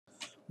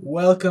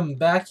Welcome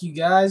back, you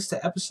guys,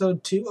 to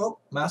episode 2. Oh,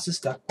 mouse is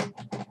stuck.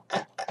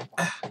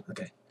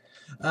 Okay.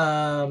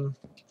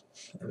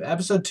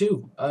 Episode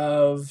 2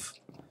 of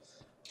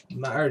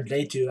or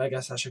day 2, I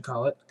guess I should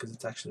call it, because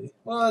it's actually,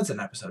 well, it's an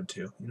episode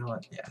 2. You know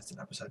what? Yeah, it's an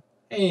episode.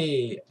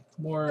 Hey,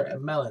 more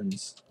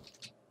melons.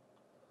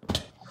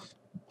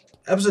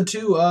 Episode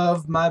 2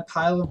 of my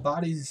Pile of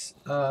Bodies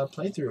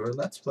playthrough, or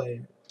let's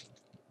play,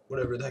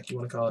 whatever the heck you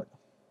want to call it.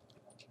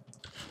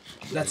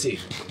 Let's see.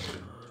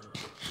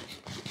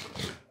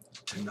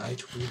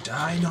 Tonight we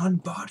dine on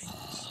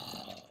bodies.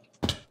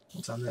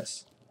 What's on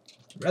this?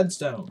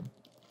 Redstone.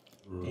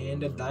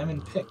 And a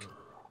diamond pick.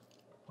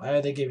 Why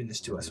are they giving this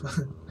to us?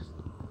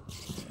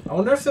 I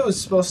wonder if there was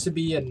supposed to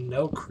be a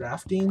no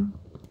crafting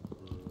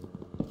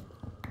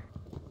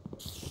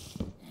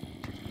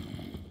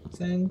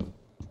thing.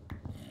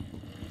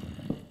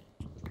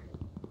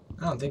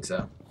 I don't think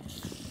so.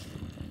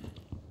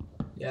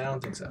 Yeah, I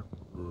don't think so.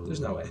 There's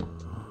no way.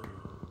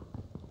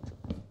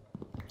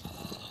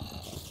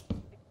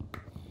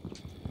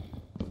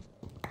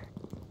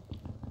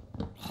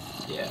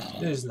 Yeah,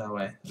 there's no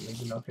way.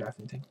 There's no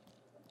crafting thing.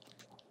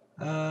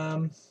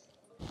 I'm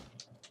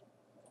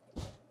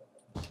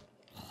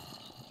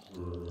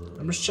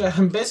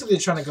basically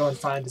trying to go and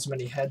find as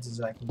many heads as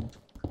I can.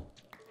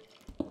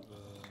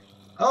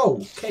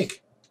 Oh,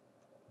 cake.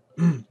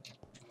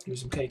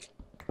 Here's some cake.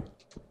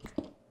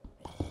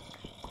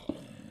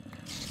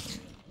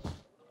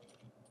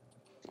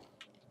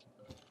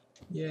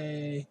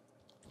 Yay.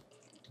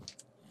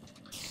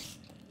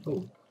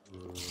 Oh.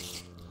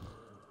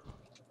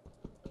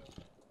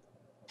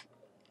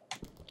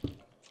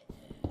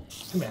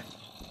 Come here.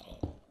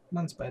 Come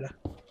on, spider.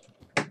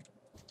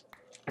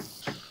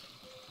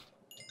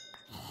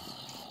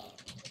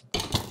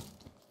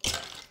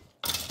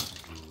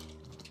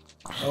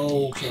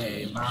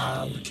 Okay,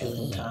 mob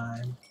killing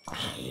time.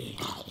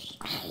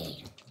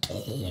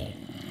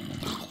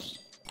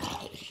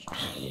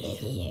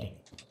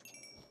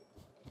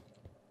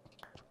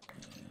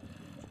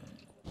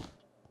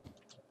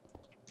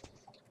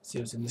 See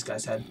what's in this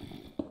guy's head.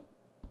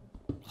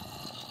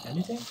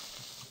 Anything?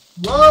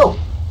 Whoa!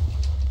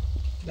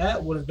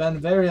 That would have been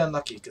very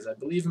unlucky, because I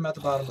believe I'm at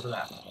the bottom of the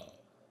map.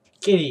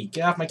 Kitty,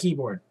 get off my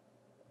keyboard.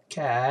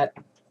 Cat.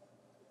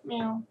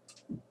 Meow.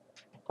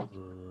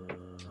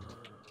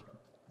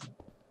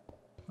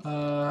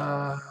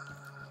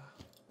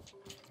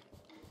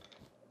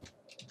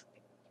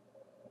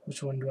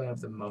 Which one do I have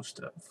the most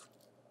of?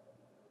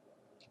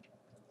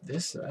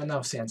 This?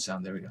 No,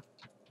 sandstone. There we go.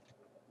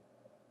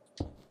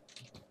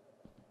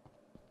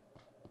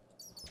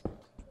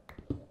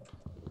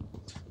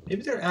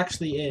 Maybe there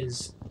actually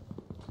is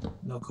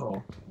no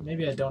coal.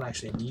 Maybe I don't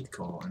actually need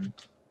coal. And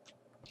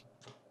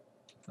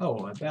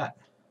oh, I bet.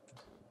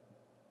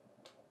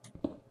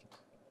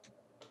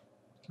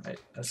 Alright,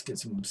 let's get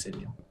some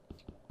obsidian.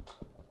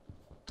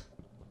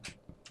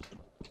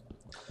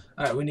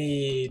 Alright, we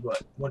need,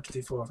 what? 1, 2,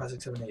 3, 4, 5,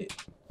 6, 7, 8,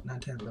 9,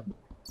 10, 11.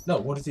 No,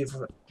 1, 2, 3,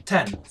 4, 5,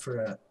 10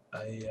 for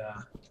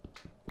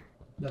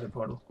another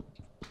portal.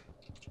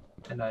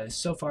 And I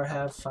so far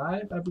have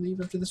 5, I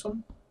believe, after this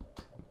one.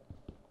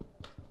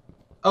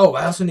 Oh,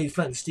 I also need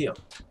flint and steel,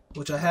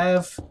 which I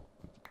have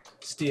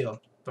steel,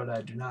 but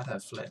I do not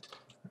have flint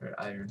or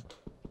iron.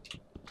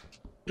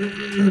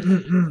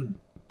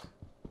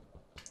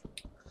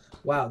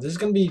 Wow, this is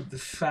going to be the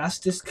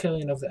fastest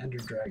killing of the Ender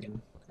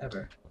Dragon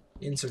ever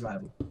in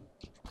survival.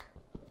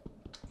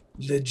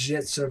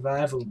 Legit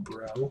survival,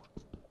 bro.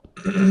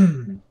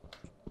 Come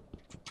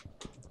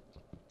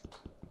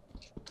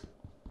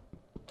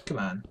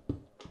on.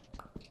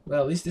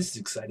 Well, at least this is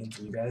exciting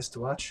for you guys to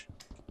watch.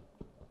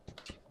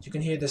 You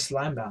can hear the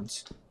slime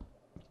bounce.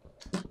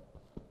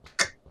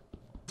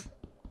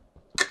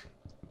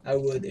 I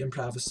would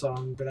improv a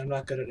song, but I'm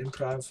not good at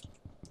improv.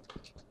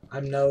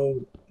 I'm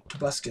no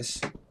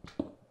Tobuscus.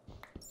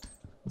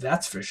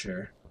 That's for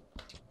sure.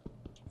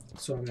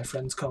 That's why my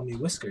friends call me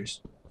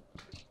Whiskers.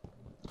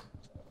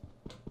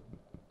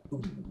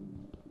 Ooh.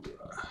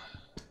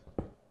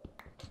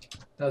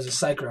 That was a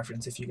Psych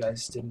reference if you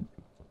guys didn't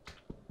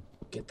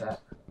get that.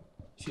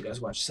 If you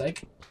guys watch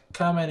Psych,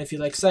 comment if you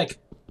like Psych.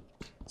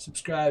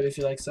 Subscribe if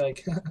you like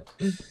Psych.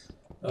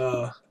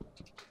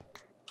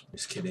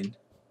 Just kidding.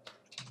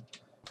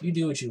 You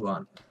do what you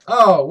want.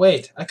 Oh,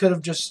 wait. I could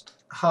have just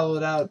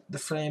hollowed out the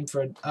frame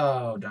for...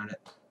 Oh, darn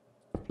it.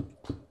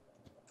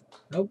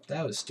 Nope,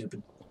 that was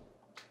stupid.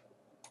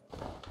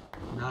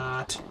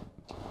 Not.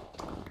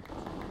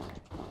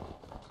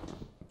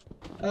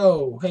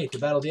 Oh, hey, to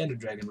battle the Ender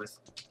Dragon with.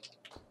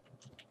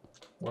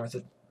 Worth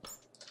it.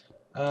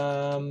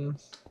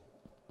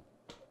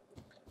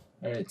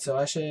 Alright, so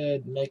I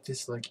should make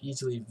this, like,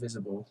 easily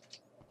visible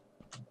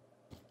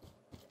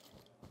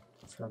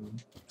from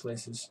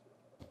places.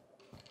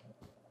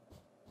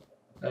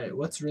 Alright,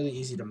 what's really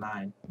easy to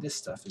mine? This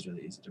stuff is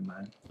really easy to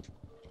mine.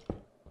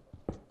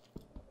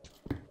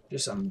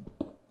 Just something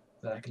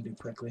that I can do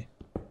quickly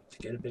to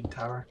get a big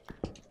tower.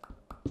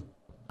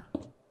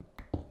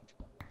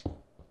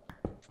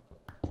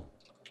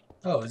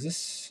 Oh, is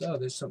this... Oh,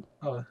 there's some...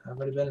 Oh, I've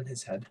already been in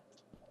his head.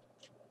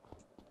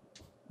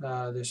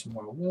 There's some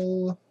more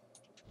wool.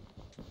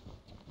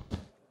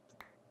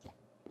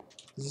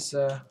 Is this,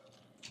 there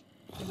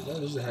we go,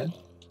 there's a head.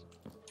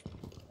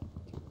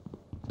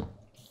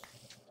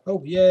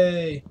 Oh,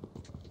 yay!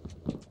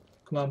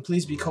 Come on,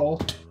 please be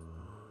coal.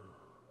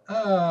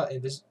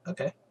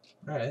 Okay,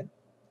 alright.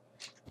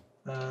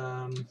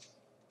 I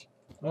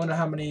wonder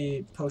how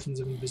many potions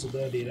of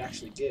invisibility it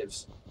actually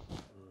gives.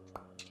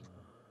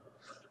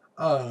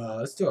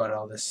 Let's throw out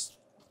all this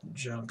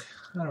junk.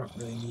 I don't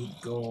really need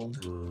gold.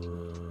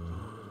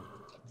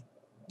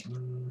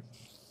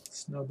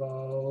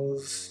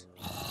 Snowballs.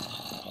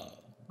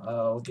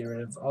 I'll get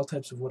rid of all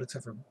types of wood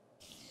except for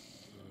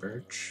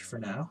birch for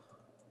now.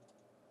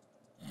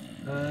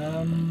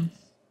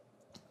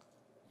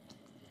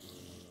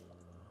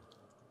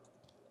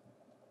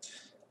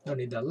 Don't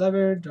need that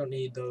lever, don't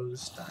need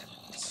those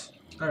diamonds.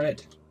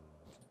 Alright.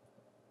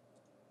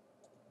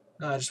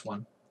 Just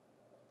one.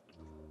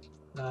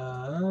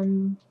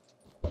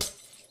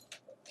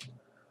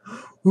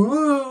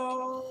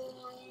 Whoa!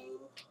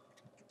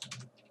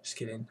 Just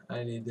kidding,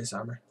 I need this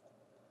armor.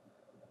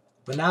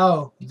 But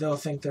now they'll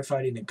think they're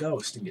fighting a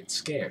ghost and get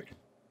scared.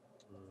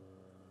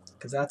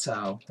 Because that's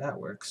how that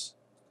works.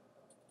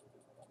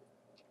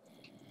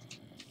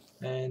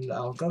 And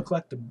I'll go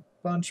collect a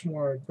bunch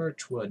more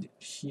birch wood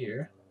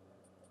here.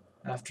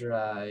 After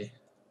I...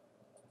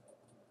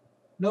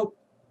 Nope.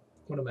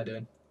 What am I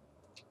doing?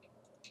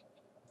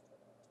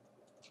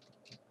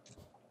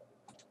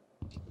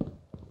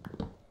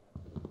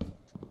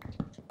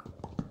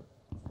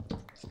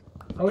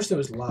 I wish there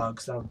was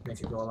logs. That would make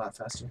it go a lot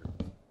faster.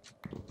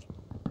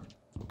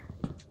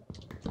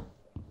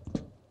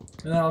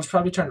 And then I'll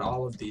probably turn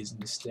all of these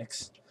into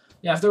sticks.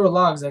 Yeah, if there were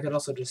logs, I could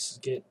also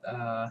just get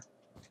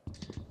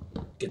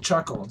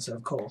charcoal instead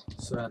of coal.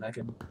 So then I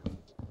could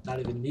not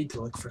even need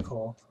to look for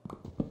coal.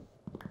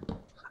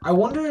 I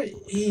wonder,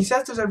 he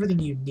says there's everything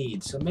you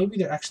need, so maybe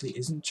there actually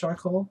isn't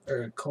charcoal,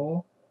 or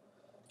coal,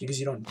 because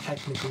you don't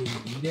technically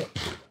need it.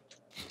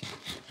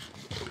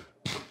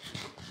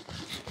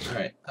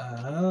 Alright,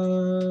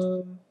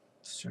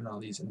 let's turn all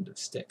these into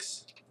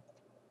sticks.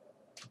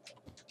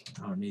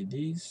 I don't need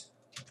these.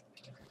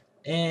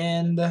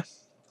 And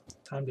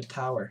time to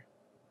tower.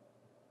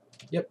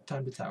 Yep,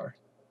 time to tower.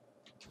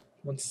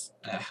 Once,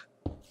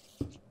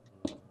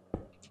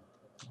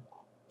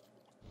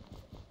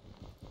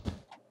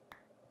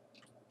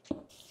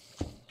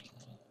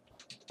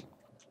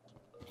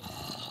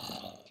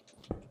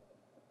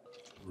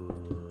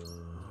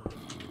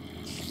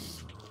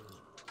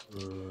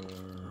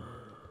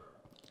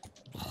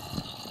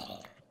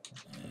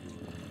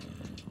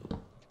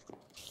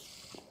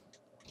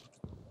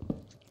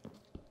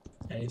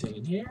 anything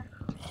in here?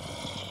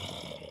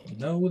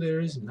 No, there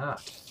is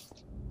not.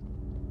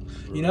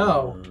 You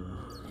know,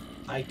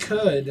 I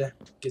could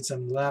get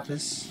some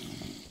lapis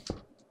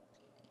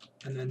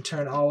and then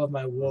turn all of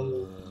my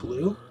wool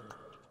blue.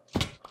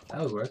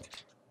 That would work.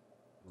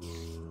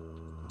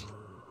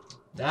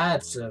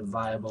 That's a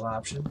viable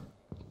option.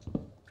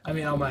 I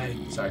mean, all my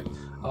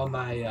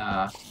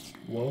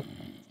wool.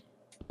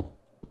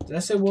 Did I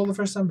say wool the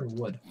first time or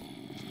wood?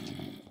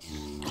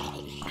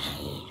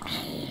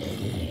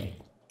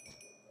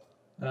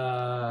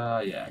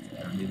 Yeah,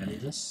 I don't need any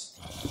of this.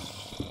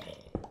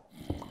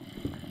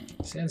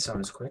 Sandstone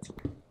is quick.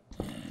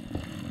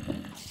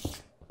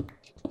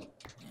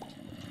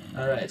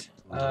 Alright,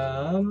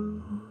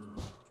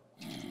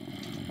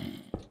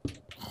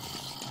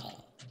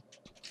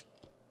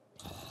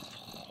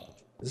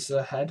 is this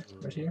a head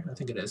right here? I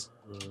think it is.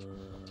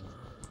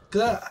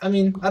 Cause I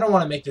mean, I don't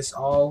want to make this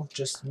all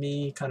just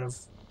me kind of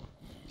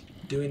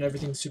doing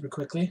everything super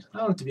quickly. I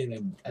want it to be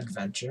an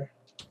adventure.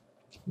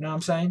 You know what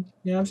I'm saying?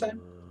 You know what I'm saying?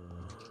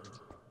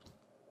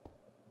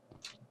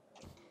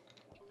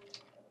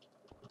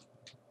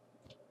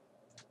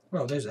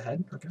 Oh, there's a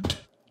head. Okay.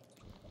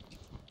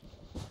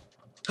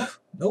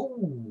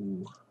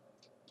 No!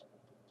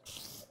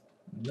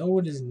 No,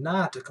 it is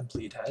not a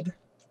complete head.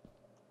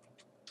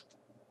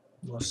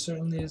 Most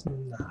certainly is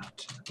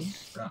not.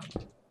 Oops, wrong.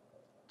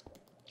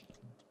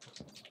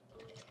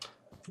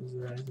 Is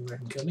there anything that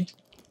can kill me?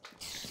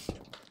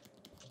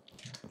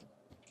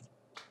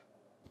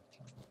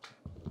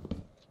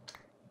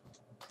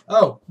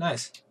 Oh,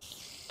 nice.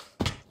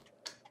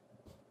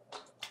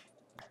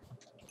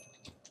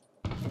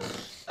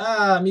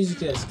 Music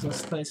disc.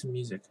 Let's play some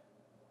music.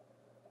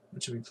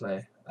 What should we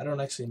play? I don't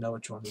actually know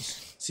which one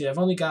is. See, I've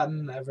only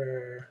gotten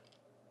ever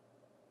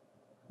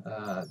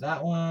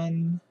that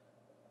one,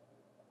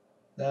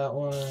 that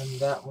one,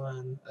 that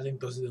one. I think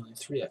those are the only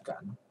three I've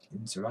gotten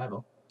in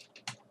survival.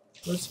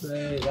 Let's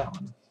play that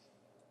one.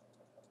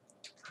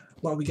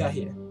 What we got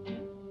here?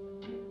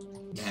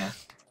 Nah,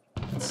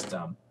 that's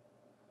dumb.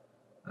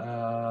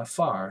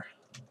 Far.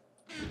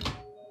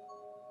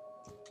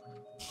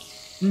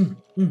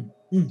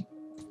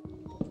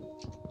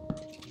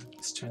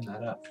 Let's turn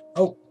that up.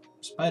 Oh,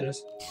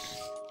 spiders.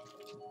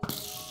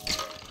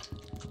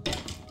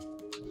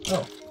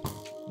 Oh,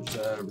 there's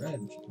a red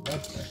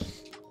there.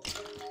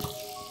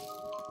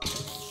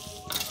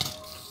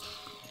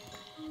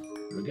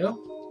 Here we go.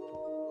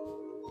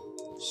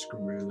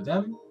 Screw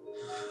them.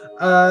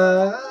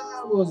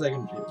 What was I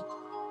gonna do?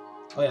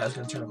 Oh yeah, I was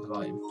gonna turn up the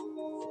volume.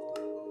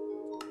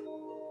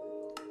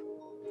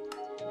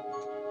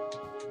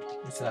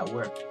 If that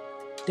worked.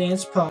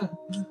 Dance party.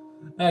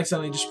 I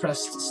accidentally just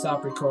pressed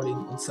stop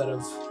recording instead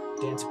of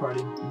dance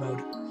party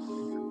mode.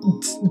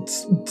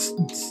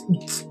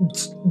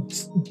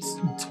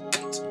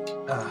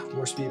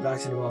 Worst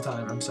beatboxing of all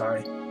time. I'm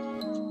sorry.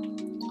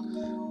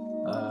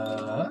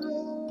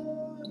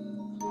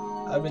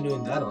 I've been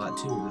doing that a lot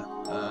too.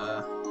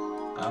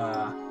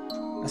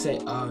 I say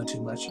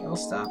too much. I'll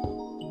stop.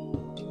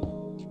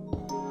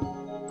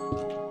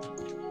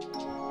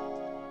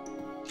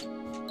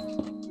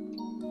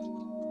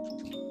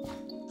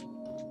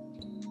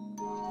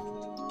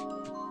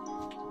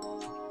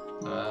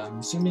 I'm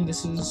assuming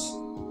this is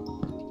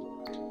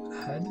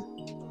head.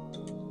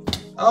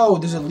 Oh,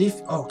 there's a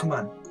leaf. Oh, come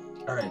on.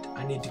 Alright,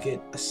 I need to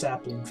get a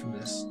sapling from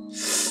this.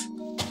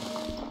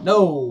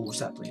 No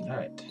sapling.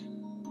 Alright.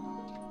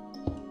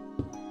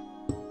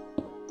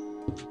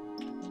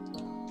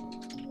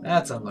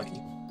 That's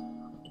unlucky.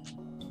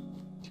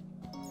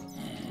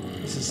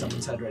 This is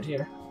someone's head right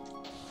here.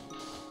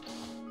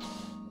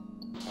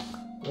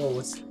 Whoa,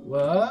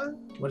 what?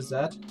 What is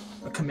that?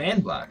 A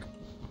command block.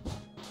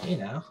 Hey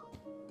now.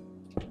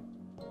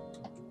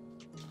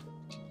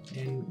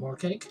 And more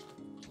cake.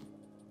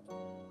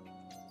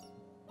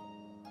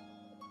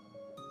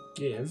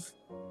 Give.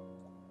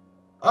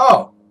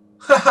 Oh!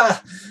 Haha!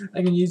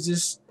 I can use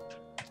this.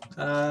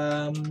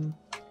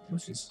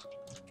 What's this?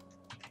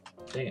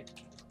 Dang it.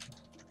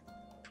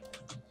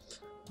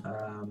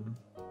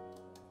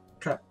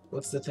 Crap.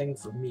 What's the thing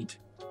for meat?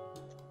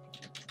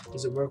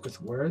 Does it work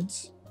with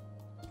words?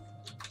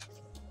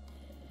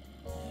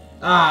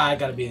 I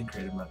gotta be in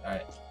creative mode.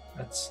 Alright.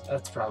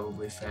 That's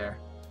probably fair.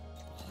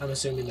 I'm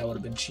assuming that would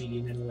have been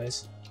cheating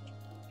anyways.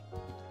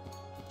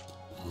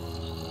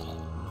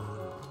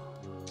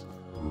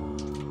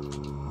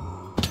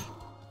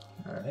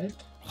 Alright.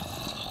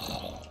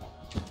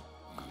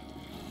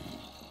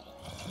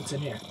 What's in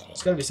here?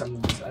 There's gotta be something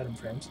in these item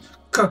frames.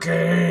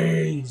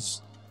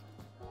 Cookies!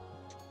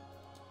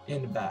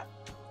 In the back.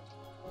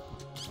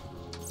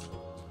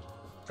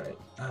 Alright,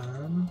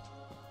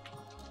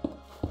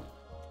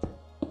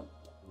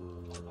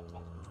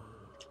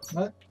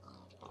 what?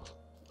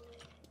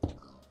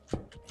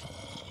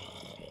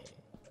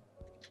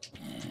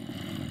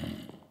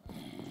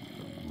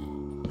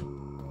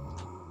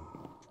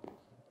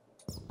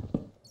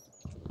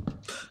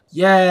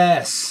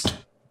 Yes!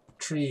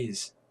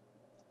 Trees.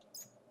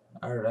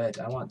 Alright,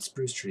 I want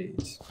spruce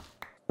trees.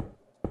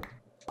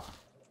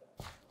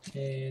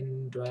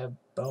 And do I have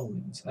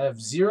bones? I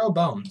have 0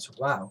 bones.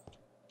 Wow.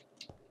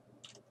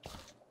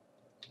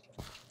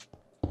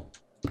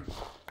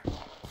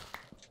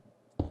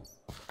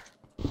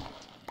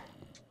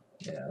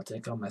 Yeah, I'll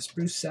take all my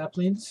spruce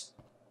saplings.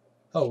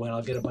 Oh, and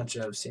I'll get a bunch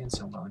of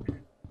sandstone on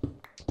here.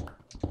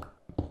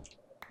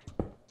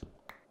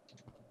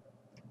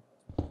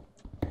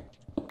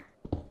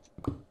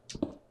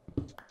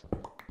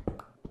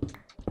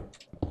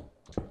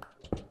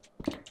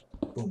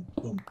 Boom,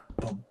 boom,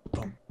 boom,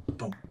 boom,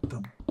 boom,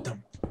 boom,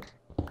 boom.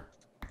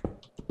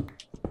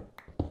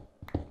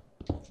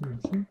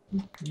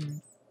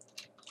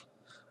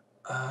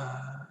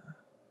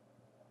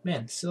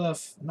 Man, still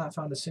have not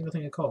found a single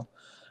thing of coal.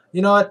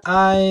 You know what?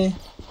 I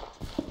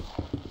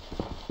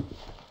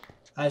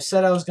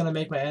said I was gonna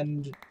make my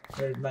end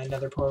or my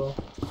nether portal.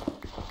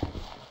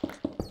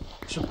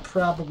 Should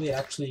probably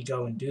actually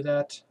go and do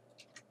that.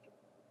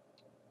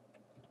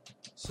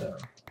 So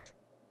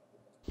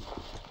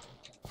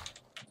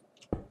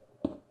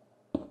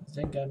I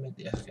think I'm in.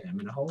 Yeah, okay, I'm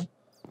in a hole.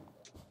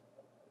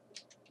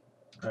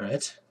 All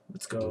right,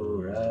 let's go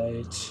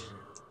right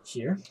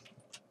here.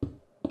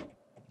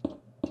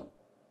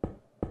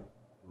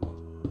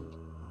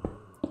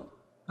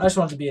 I just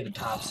want it to be at the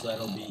top so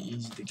that'll be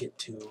easy to get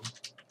to,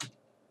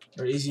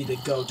 or easy to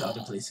go to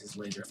other places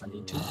later if I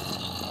need to.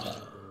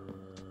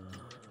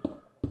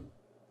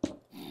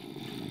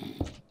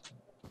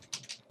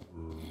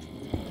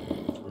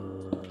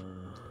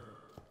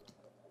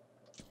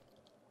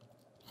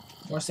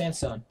 More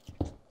sandstone.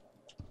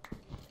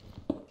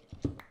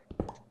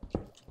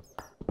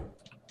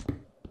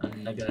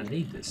 I'm not gonna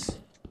need this.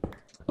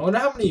 I wonder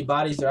how many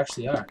bodies there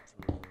actually are.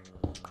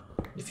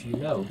 If you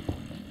know,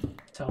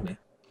 tell me.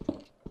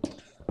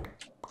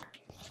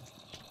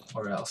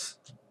 Or else.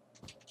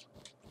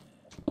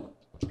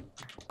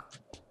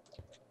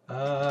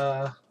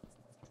 Oh,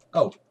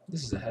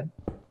 this is a head.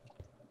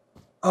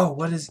 Oh,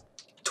 what is...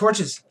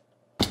 Torches!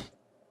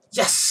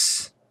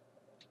 Yes!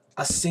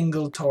 A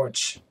single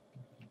torch.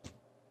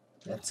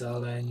 That's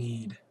all I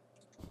need.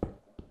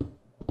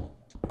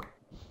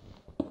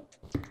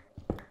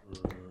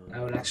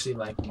 I would actually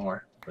like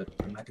more, but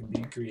I'm not going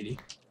to be greedy.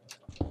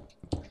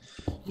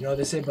 You know what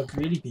they say about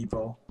greedy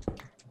people?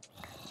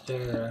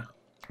 They're...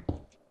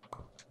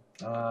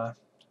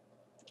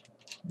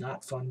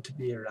 not fun to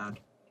be around.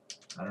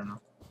 I don't know.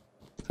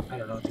 I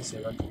don't know what they say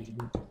about greedy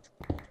people.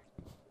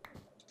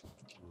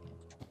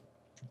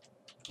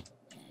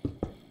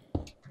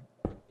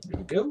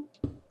 go.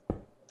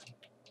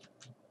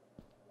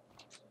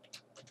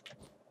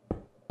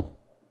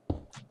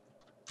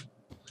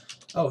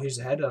 Oh, here's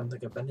the head. I don't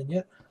think I've been in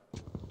yet.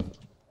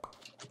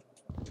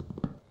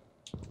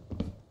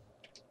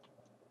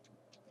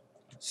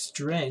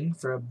 String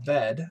for a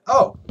bed.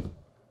 Oh!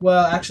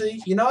 Well,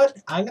 actually, you know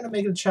what? I'm going to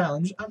make it a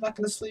challenge. I'm not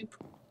going to sleep.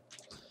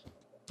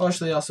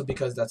 Partially also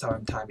because that's how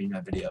I'm timing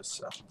my videos,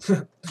 so.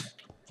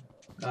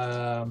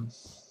 How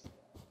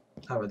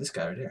about this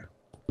guy right here?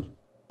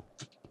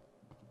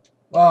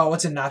 Oh,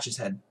 what's in Notch's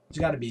head? There's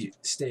got to be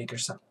steak or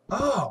something.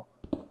 Oh!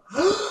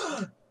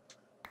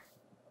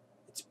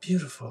 It's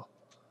beautiful.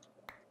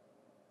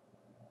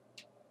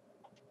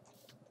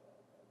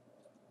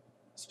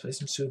 Let's play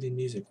some soothing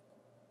music.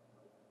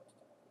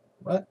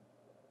 What?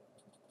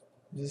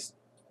 Is this...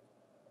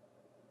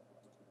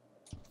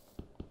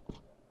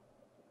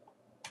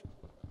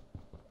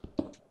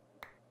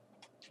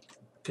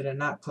 Could I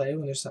not play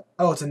when there's some...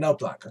 Oh, it's a note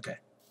block. Okay.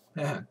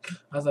 I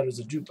thought it was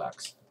a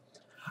jukebox.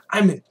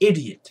 I'm an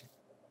idiot.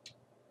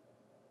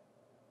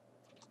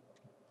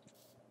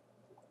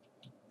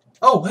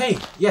 Oh, hey!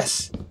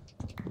 Yes!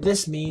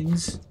 This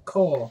means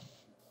coal.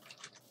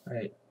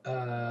 Alright.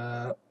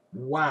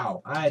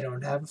 Wow. I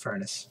don't have a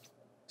furnace.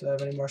 Do I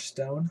have any more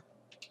stone?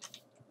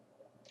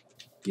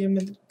 Give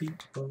me the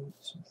beat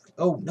boats.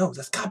 Oh, no.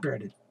 That's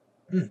copyrighted.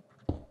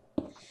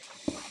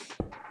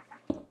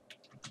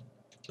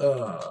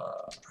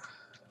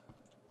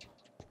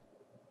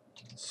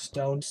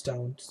 Stone,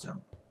 stone,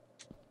 stone.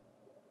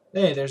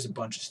 Hey, there's a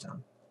bunch of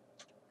stone.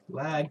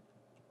 Lag.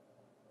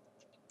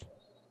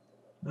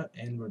 Oh,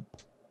 and we're...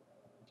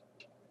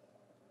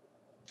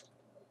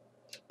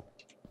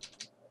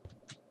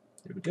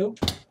 There we go.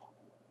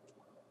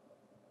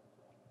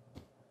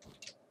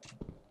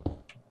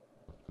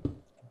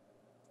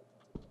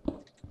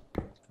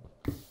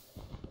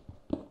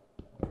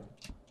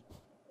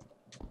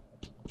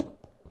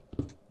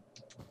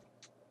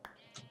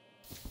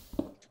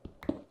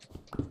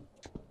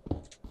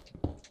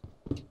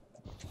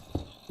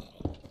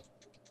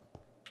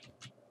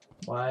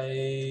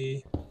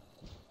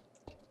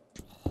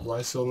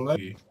 Why so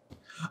late?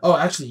 Oh,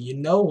 actually, you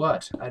know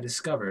what I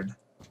discovered?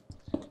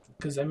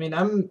 Because, I mean,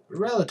 I'm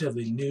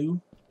relatively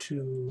new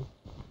to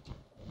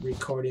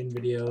recording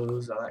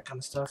videos, all that kind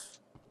of stuff,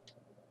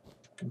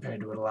 compared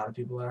to what a lot of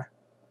people are.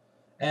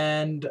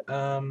 And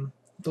the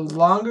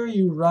longer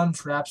you run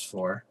Fraps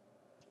for,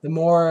 the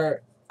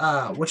more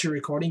what you're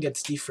recording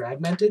gets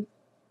defragmented.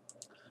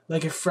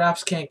 Like, if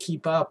Fraps can't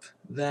keep up,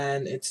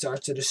 then it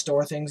starts to just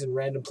store things in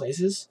random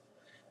places.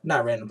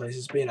 Not random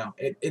places, but you know,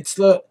 it's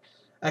slow.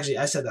 Actually,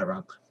 I said that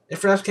wrong.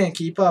 If Fraps can't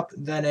keep up,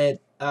 then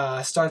it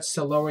starts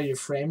to lower your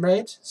frame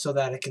rate so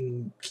that it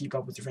can keep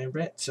up with your frame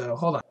rate. So,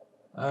 hold on.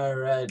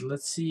 Alright,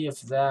 let's see if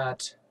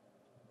that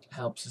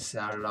helps us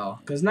out at all.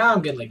 Because now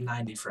I'm getting like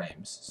 90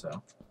 frames,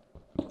 so.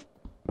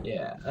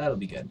 Yeah, that'll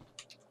be good.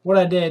 What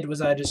I did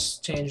was I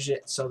just changed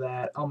it so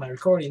that all my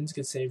recordings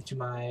get saved to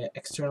my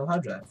external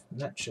hard drive. And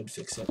that should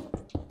fix it.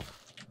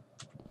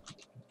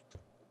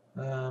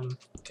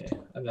 Okay,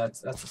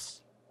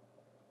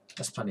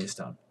 that's plenty of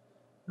stone.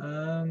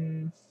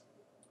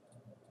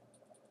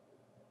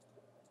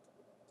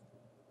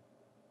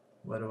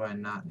 What do I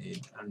not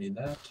need? I don't need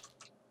that.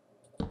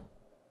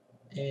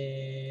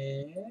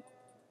 And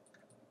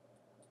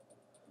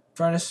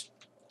furnace.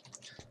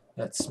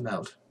 That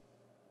smelled.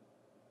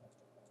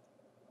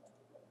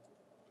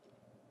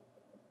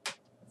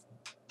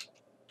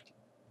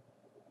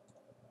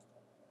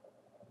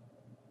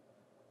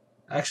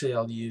 Actually,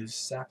 I'll use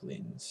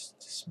saplings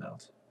to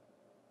smelt.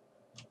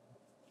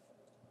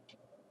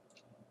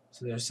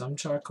 So there's some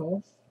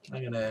charcoal.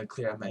 I'm gonna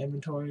clear out my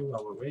inventory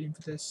while we're waiting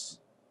for this.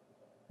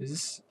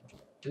 This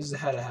is the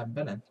head I haven't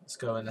been in. Let's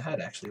go in the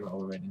head actually while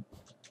we're waiting.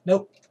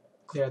 Nope.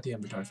 Clear out the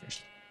inventory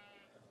first.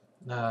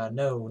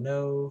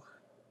 No.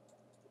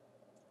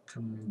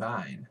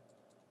 Combine.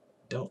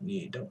 Don't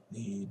need,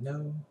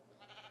 no.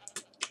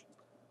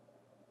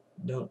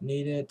 Don't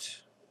need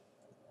it.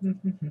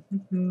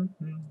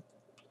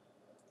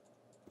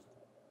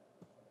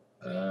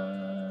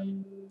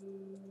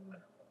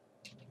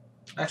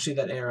 Actually,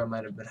 that arrow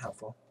might have been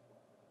helpful.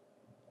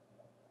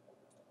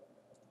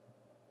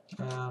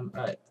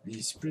 Alright,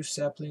 the spruce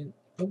sapling.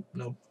 Oh,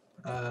 no.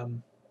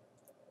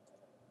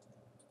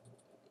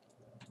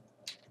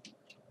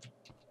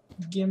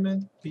 Give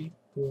me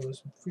people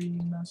some free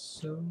my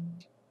soul.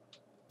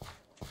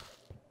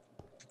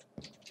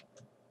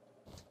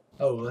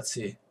 Oh, let's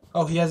see.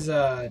 Oh, he has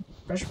a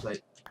pressure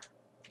plate.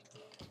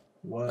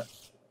 What?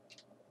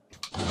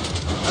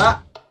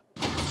 Ah!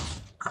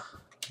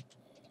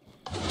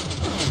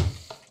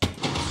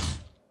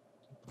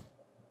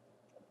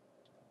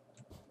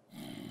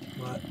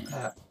 What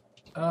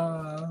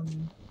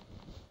happened?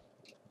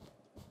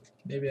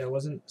 Maybe I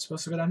wasn't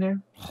supposed to go down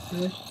here?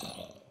 Really?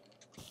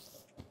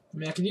 I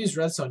mean, I could use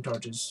redstone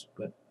torches,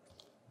 but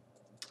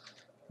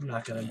I'm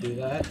not gonna do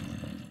that.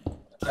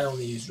 I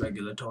only use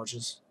regular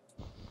torches.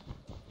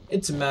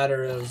 It's a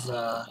matter of,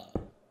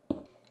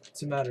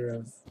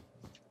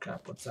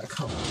 crap, what's that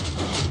called?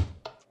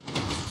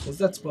 Is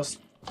that supposed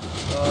to...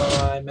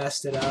 Oh, I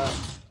messed it up.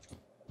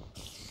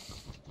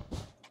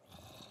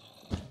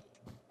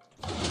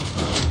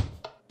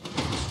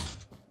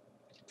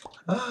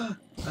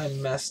 I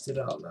messed it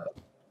all up.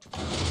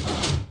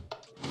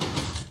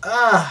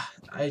 Ah!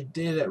 I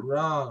did it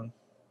wrong.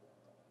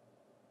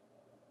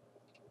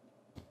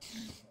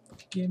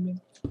 Give me.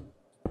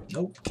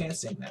 Nope, can't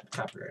sing that.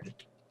 Copyrighted.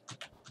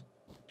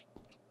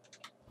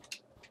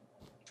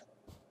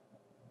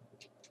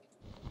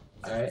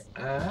 Alright,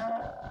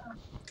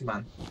 come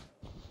on.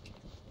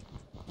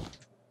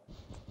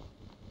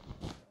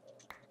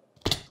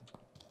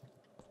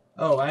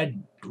 Oh,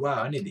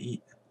 wow, I need to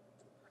eat.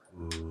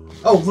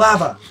 Oh,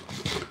 lava!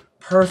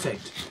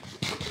 Perfect.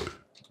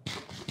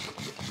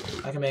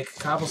 I can make a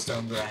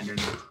cobblestone grinder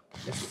now,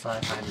 if I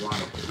find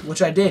water.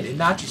 Which I did in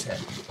Nachi's head.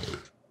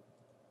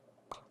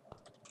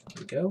 There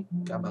we go.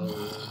 Got my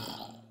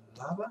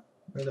lava?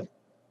 Where's it?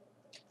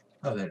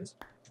 Oh, there it is.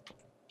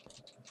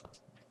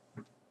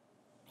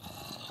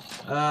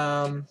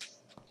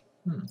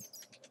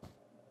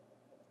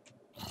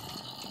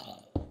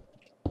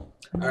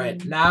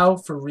 Alright, now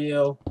for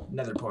real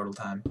nether portal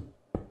time.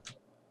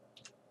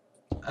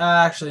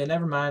 Actually,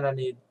 never mind. I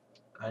need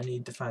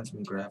to find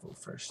some gravel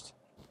first.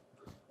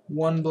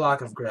 1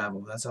 block of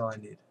gravel, that's all I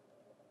need.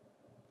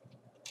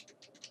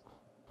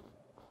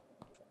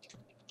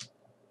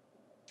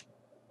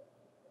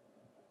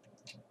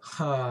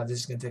 This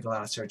is gonna take a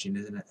lot of searching,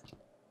 isn't it?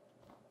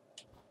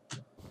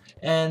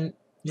 And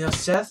you know,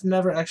 Seth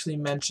never actually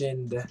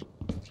mentioned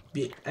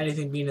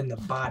anything being in the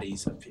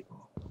bodies of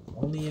people,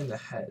 only in the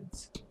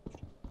heads.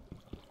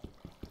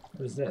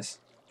 What is this?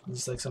 Is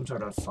this like some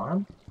sort of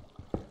farm?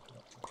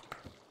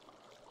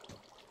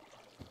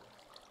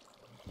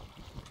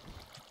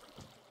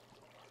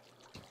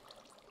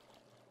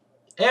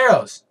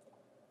 Arrows!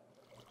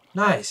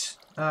 Nice.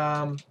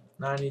 Now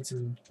I need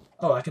some...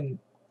 Oh, I can't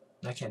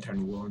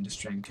turn wool into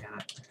string, can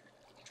I?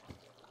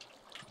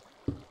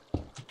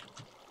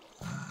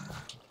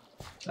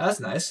 That's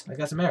nice. I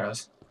got some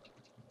arrows.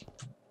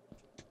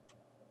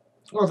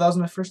 Oh, that was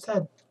my first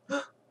head.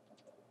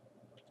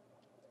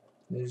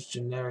 There's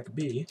generic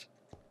B.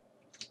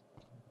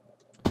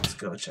 Let's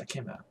go check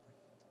him out.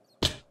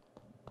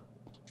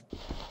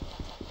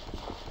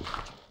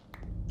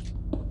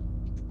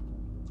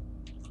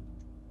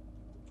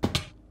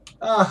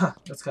 Ah,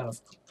 that's kind of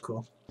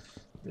cool.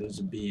 There's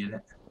a bee in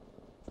it.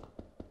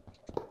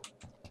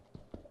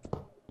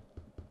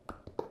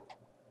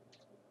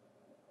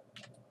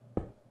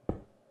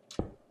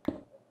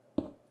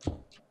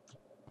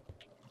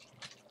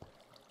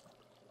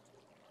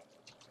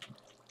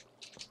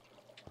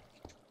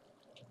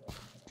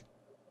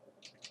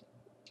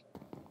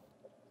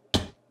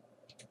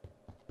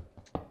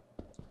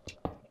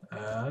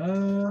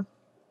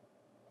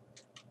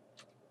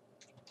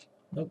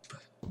 Nope,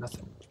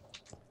 nothing.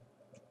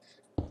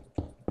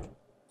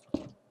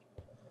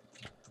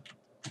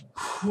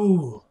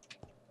 Whew.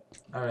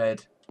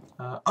 Alright.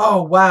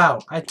 Oh,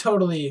 wow! I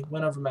totally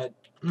went over my...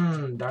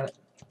 darn it.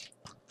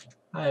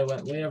 I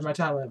went way over my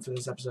time limit for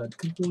this episode.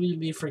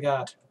 Completely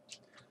forgot.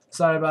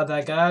 Sorry about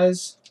that,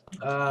 guys.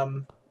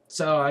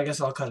 So I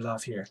guess I'll cut it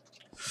off here.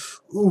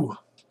 Ooh,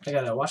 I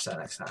gotta watch that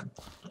next time.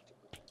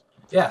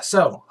 Yeah,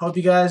 so, hope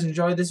you guys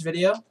enjoyed this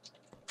video.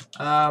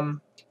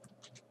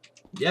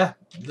 Yeah,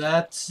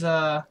 that's,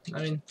 I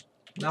mean,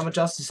 not much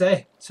else to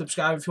say.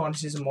 Subscribe if you want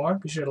to see some more.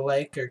 Be sure to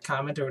like or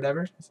comment or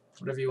whatever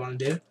you want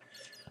to do.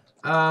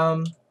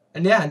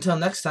 And yeah, until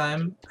next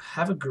time,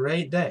 have a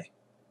great day.